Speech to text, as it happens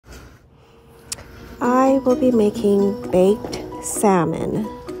I will be making baked salmon.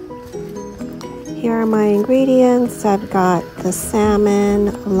 Here are my ingredients. I've got the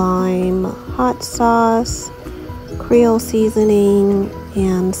salmon, lime, hot sauce, Creole seasoning,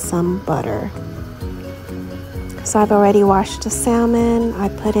 and some butter. So I've already washed the salmon. I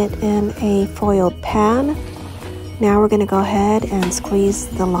put it in a foiled pan. Now we're going to go ahead and squeeze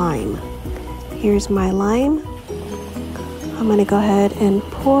the lime. Here's my lime. I'm going to go ahead and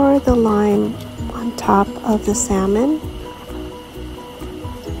pour the lime on top of the salmon.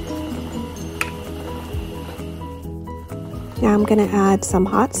 Now I'm going to add some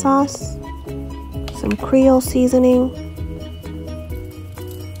hot sauce, some Creole seasoning,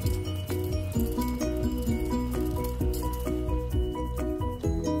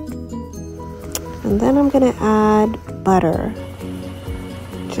 and then I'm going to add butter,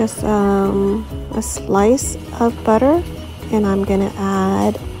 just a slice of butter, and I'm going to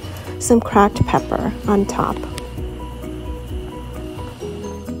add some cracked pepper on top.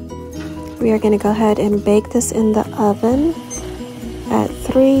 We are going to go ahead and bake this in the oven at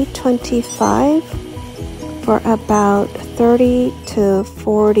 325 for about 30 to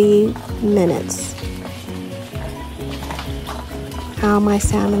 40 minutes. Now my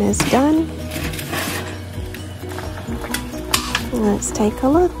salmon is done. Let's take a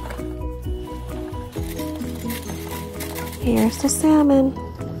look. Here's the salmon.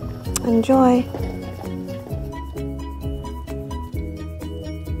 Enjoy.